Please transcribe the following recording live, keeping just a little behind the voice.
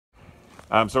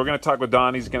So we're going to talk with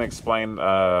Don. He's going to explain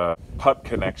Pup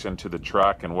Connection to the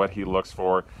truck and what he looks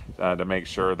for to make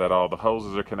sure that all the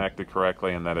hoses are connected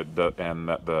correctly and that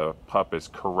the pup is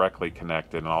correctly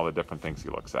connected and all the different things he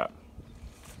looks at.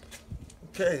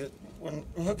 Okay, when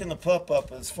hooking the pup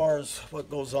up, as far as what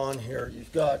goes on here,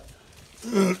 you've got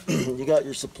you got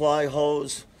your supply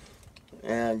hose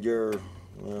and your,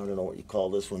 I don't know what you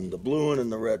call this one, the blue one and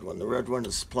the red one. The red one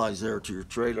supplies air to your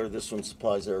trailer. This one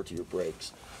supplies air to your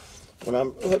brakes. When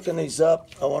I'm hooking these up,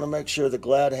 I want to make sure the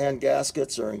glad hand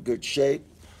gaskets are in good shape,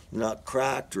 not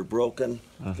cracked or broken.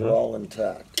 They're all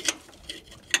intact.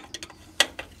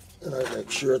 And I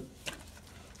make sure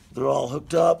they're all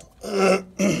hooked up.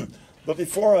 But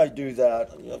before I do that,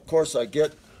 of course, I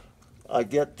get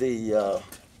the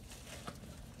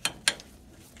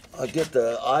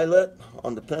eyelet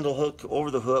on the pintle hook over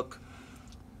the hook.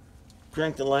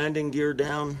 Crank the landing gear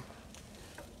down.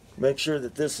 Make sure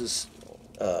that this is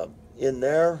in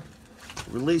there.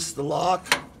 Release the lock.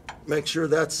 Make sure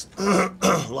that's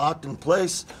locked in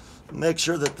place. Make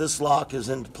sure that this lock is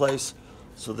in place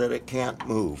so that it can't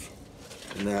move.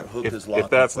 And that hook is locked. If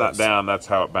that's not down, that's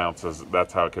how it bounces.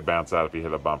 That's how it could bounce out if you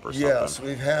hit a bump or something. Yes,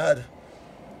 we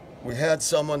had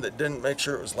someone that didn't make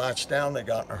sure it was latched down. They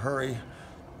got in a hurry,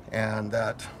 and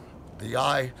that the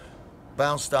eye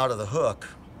bounced out of the hook,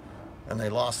 and they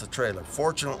lost the trailer.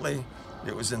 Fortunately,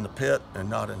 it was in the pit and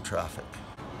not in traffic.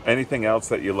 Anything else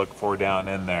that you look for down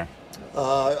in there?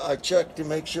 I check to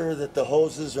make sure that the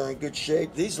hoses are in good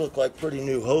shape. These look like pretty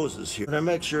new hoses here. And I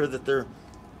make sure that they're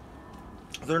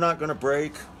not going to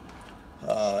break.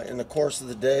 In the course of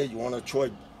the day, you want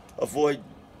to avoid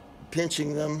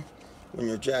pinching them when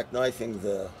you're jackknifing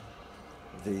the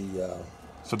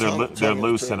so they're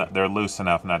loose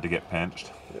enough not to get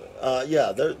pinched.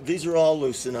 Yeah, these are all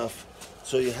loose enough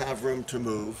so you have room to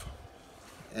move,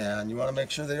 and you want to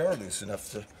make sure they are loose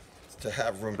enough to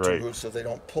have room to move so they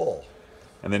don't pull.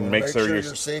 And then make sure your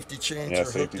safety chains are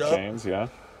hooked up. Chains, yeah.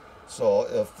 So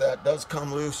if that does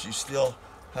come loose, you still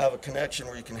have a connection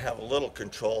where you can have a little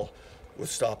control with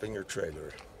stopping your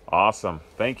trailer. Awesome.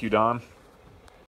 Thank you, Don.